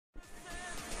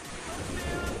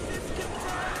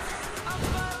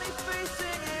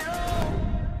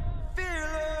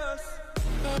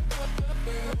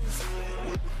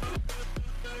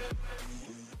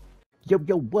Yo,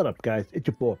 what up, guys? It's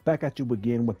your boy back at you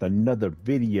again with another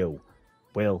video.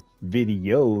 Well,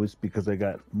 videos because I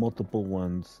got multiple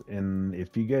ones. And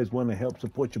if you guys want to help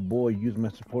support your boy, use my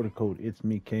supporter code. It's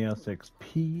me,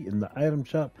 ChaosXP, in the item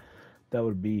shop. That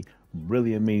would be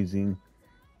really amazing.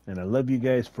 And I love you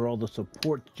guys for all the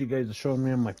support that you guys are showing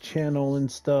me on my channel and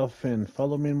stuff. And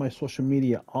follow me on my social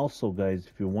media also, guys.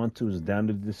 If you want to, it's down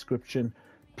in the description.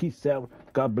 Peace out.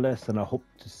 God bless. And I hope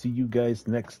to see you guys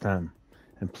next time.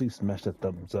 And please smash the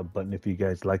thumbs up button if you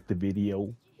guys like the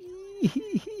video.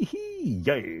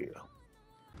 Yeah.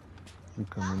 I'm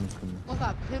coming. We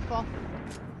got people.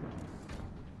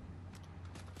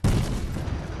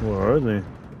 Where are they?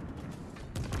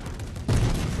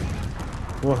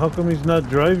 Well, how come he's not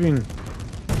driving?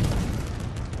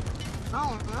 I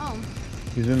don't know.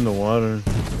 He's in the water.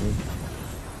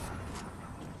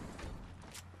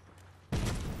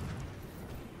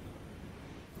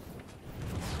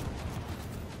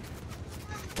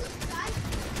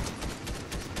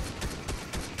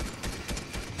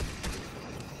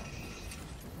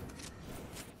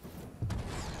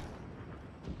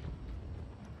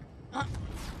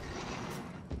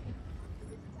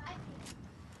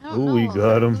 Ooh, he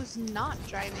got him. Who's not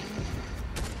driving?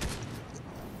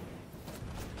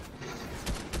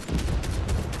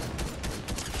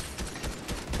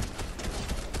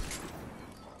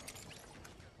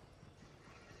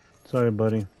 Sorry,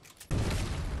 buddy.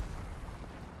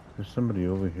 There's somebody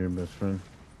over here, best friend.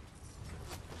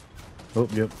 Oh,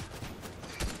 yep.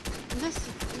 This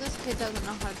kid doesn't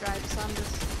know how to drive, so I'm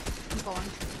going.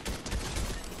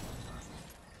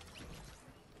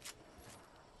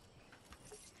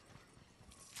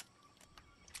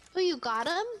 Oh, you got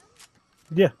him?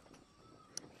 Yeah.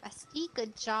 Bestie,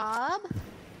 good job.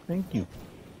 Thank you.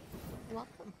 You're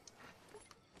welcome.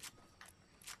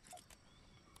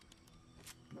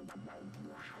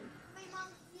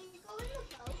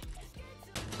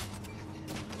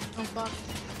 Oh, fuck.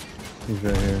 He's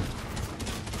right here.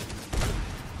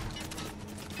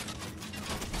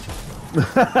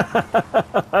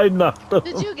 I knocked him.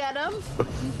 Did you get him?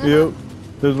 Yep.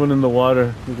 There's one in the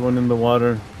water. There's one in the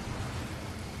water.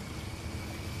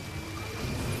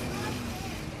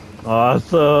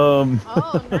 Awesome.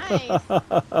 Oh, nice.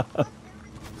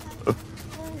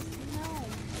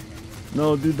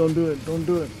 No, dude, don't do it. Don't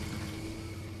do it.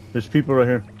 There's people right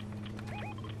here.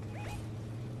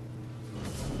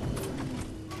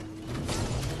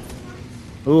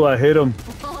 Ooh, I hit him.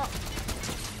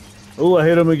 Ooh, I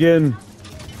hit him again.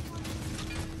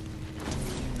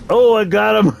 Oh, I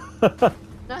got him.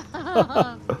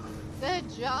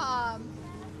 Good job.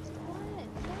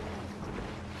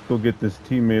 Let's go get this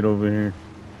teammate over here.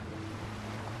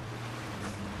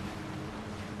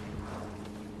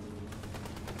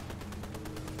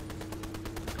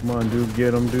 Come on, dude,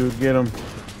 get him, dude, get him.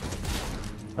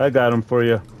 I got him for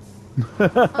you.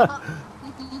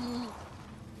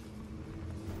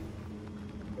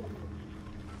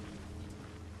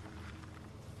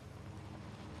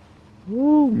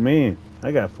 Woo, man,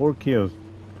 I got 4 kills.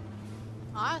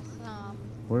 Awesome.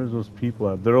 Where's those people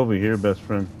at? They're over here, best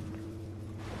friend.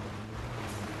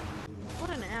 What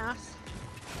an ass.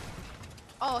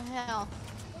 Oh, hell.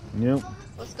 Yep.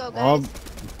 Let's go, guys.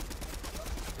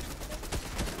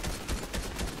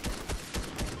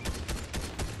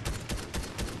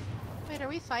 Wait, are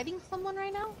we fighting someone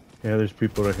right now? Yeah, there's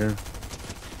people right here.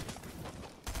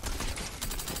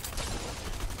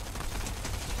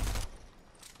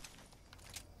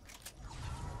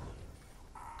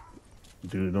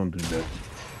 Dude, don't do that.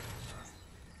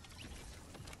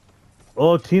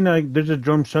 Oh, Tina, there's a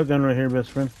drum shotgun right here,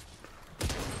 best friend.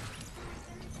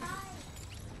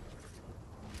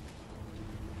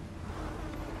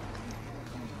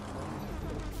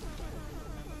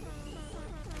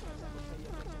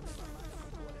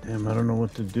 Damn, I don't know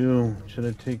what to do. Should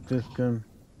I take this gun?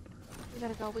 We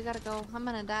gotta go. I'm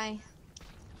gonna die.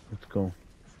 Let's go.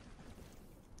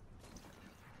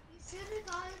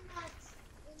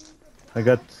 I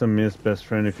got some mist, best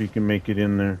friend, if you can make it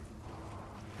in there.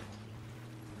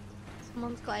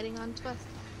 Someone's gliding onto us.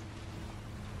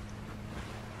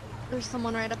 There's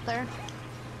someone right up there.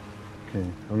 Okay,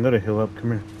 I'm gonna heal up.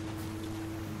 Come here.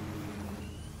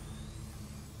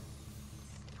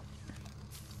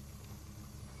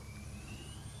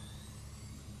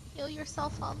 Heal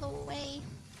yourself all the way.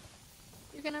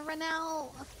 You're gonna run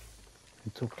out.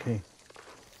 It's okay.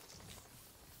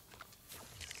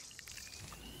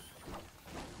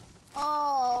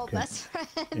 Oh, Okay. best friend.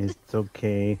 It's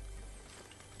okay.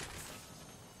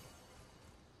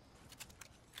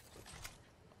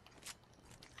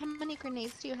 How many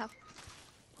grenades do you have?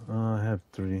 I have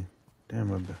 3. Damn,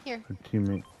 my Here.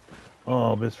 teammate.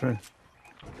 Oh, best friend.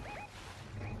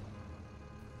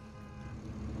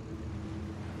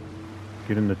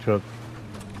 Get in the truck.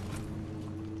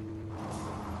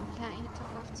 Yeah, you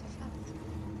took off too fast.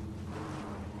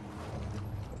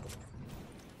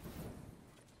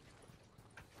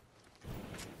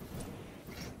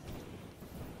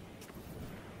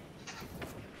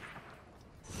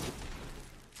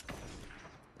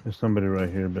 There's somebody right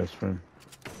here, best friend.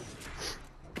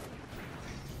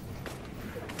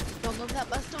 Don't move that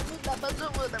bus, don't move that bus,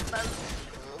 don't move that bus.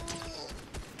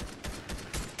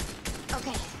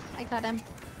 Okay, I got him.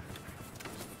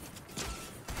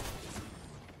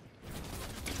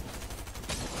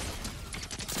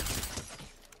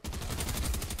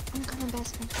 I'm coming,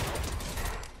 best friend.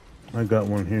 I got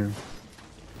one here.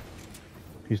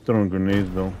 He's throwing grenades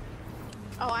though.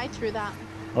 Oh, I threw that.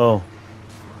 Oh.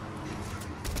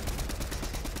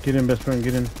 Get in, best friend,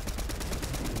 get in.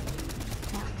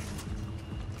 Yeah.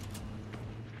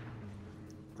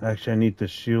 Actually, I need the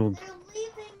shield. They're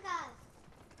leaving us.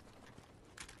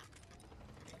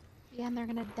 Yeah, and they're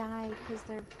gonna die because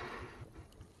they're... Okay,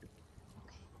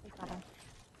 we got him.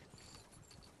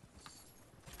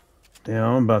 Damn,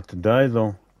 I'm about to die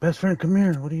though. Best friend, come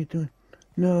here. What are you doing?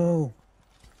 No.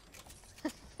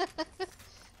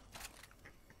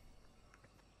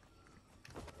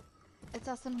 It's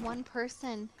us and one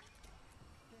person.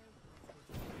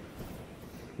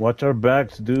 Watch our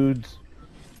backs, dudes.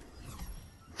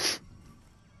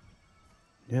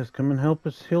 Yes, come and help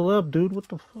us heal up, dude. What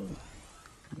the fuck?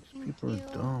 These people you.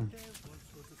 are dumb.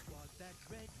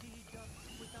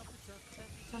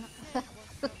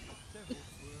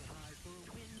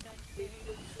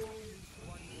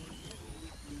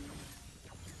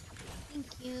 Thank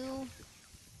you.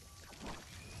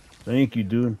 Thank you,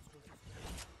 dude.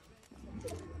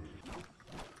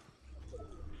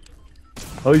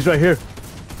 Oh, he's right here.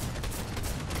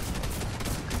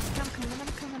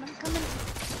 I'm coming.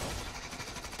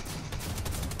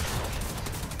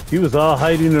 He was all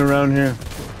hiding around here.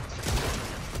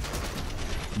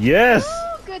 Yes!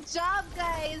 Oh, good job,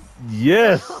 guys.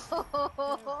 Yes!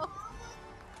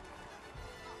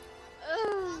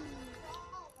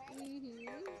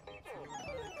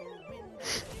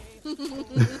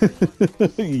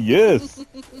 Yes!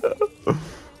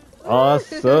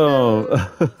 Awesome!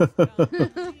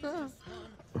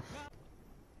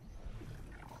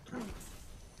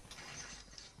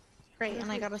 Great,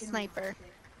 and I got a sniper.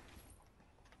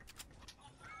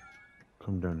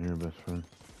 Come down here, best friend.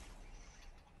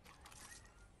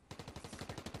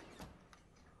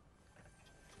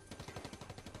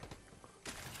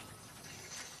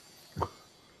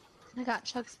 I got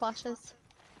chug splashes.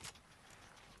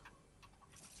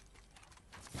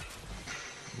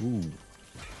 Ooh.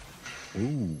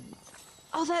 Ooh.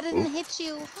 Oh, that didn't hit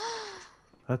you.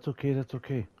 That's okay, that's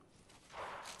okay.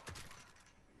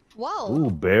 Whoa, Ooh,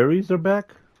 berries are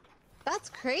back? that's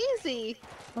crazy.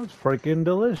 That's freaking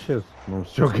delicious. No, I'm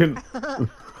joking.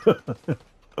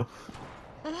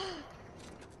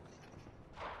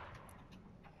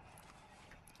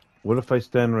 What if I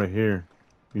stand right here?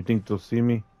 You think they'll see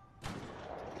me?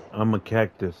 I'm a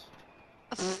cactus.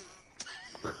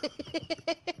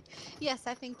 Yes,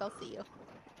 I think they'll see you.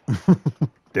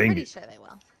 Dang Pretty it. sure they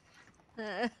will.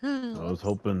 I was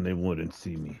hoping they wouldn't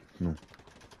see me. No.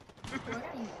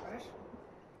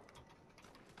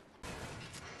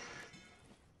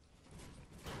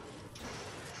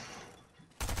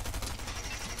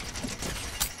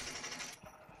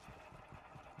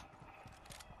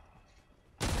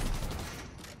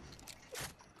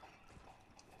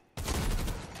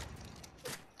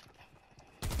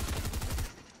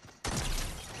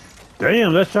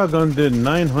 Damn, that shotgun did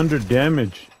 900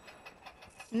 damage.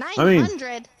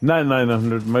 900? Not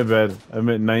 900, my bad. I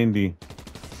meant 90.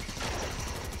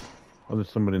 Oh, there's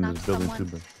somebody in Knock this building someone. too,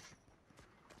 but...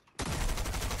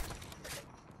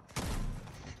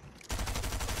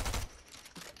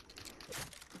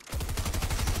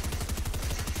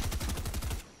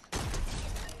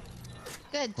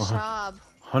 Good job.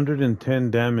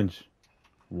 110 damage.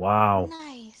 Wow.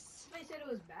 Nice. I said it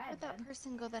was bad. Where'd that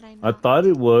person go that I I knocked? thought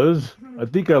it was. I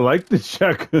think I like this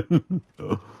shotgun.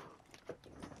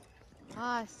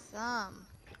 Awesome.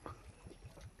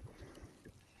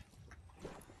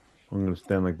 I'm gonna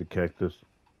stand like the cactus.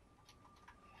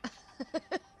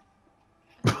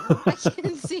 I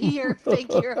can see your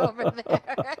figure over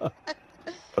there.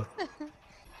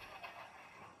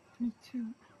 Me too.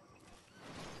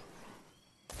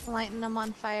 Lighting them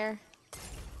on fire.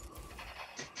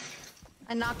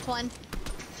 I knocked one.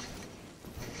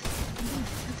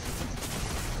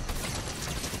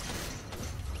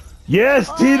 Yes,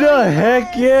 Oh, Tina!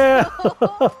 Heck yes! yeah!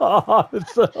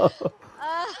 Awesome.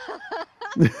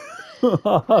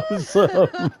 Awesome.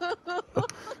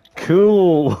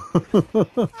 Cool. Let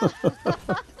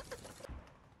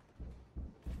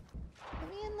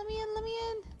me in, let me in, let me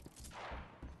in.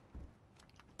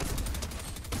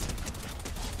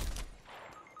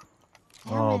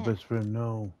 Damn Oh, it. best friend,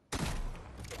 no.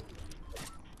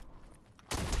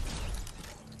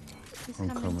 He's I'm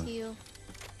coming coming. to you.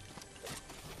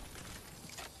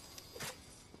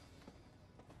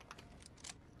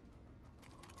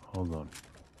 Hold on.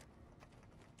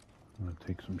 I'm gonna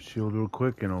take some shield real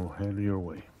quick and I'll head your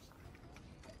way.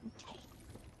 Okay.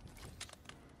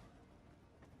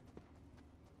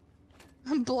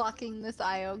 I'm blocking this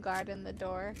IO guard in the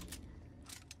door.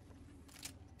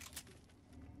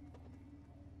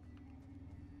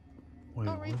 Wait,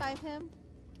 Don't what? revive him.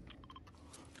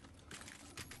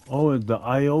 Oh, it's the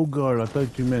IO guard. I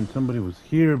thought you meant somebody was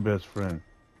here, best friend.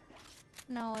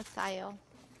 No, it's IO.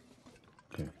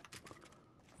 Okay.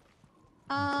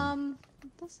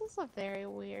 This is a very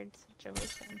weird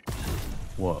situation.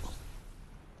 What?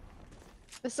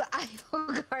 This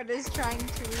IO guard is trying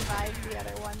to revive the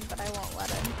other one, but I won't let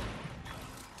him.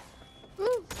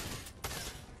 Woo!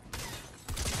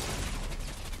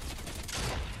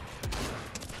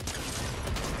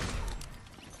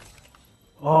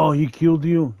 Oh, he killed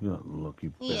you? You lucky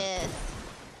bastard.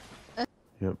 Yes.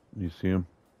 Yep, you see him?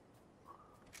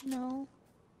 No.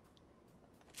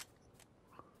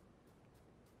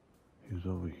 He's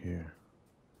over here.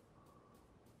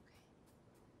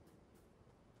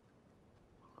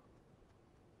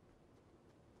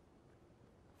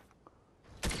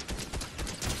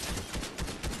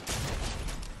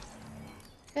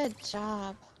 Good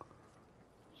job.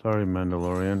 Sorry,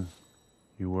 Mandalorian.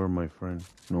 You were my friend.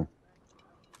 No.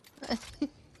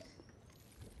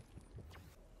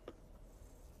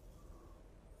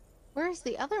 Where's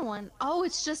the other one? Oh,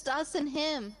 it's just us and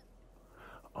him.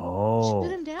 Oh.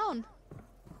 Shoot him down.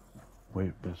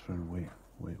 Wait, best friend, wait.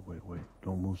 Wait.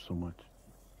 Don't move so much.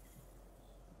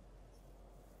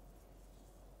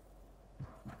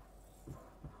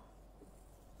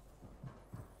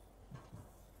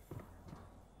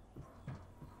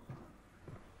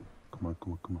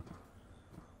 Come on.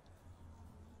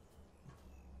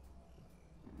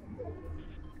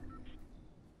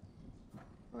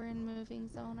 We're in moving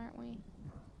zone, aren't we?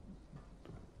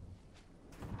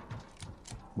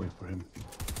 Wait for him.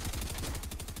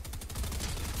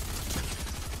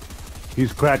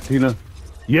 He's cracked, Tina.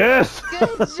 Yes!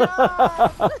 Good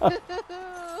job!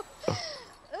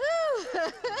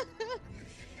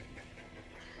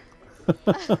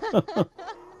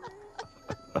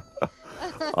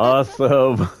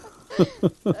 Awesome.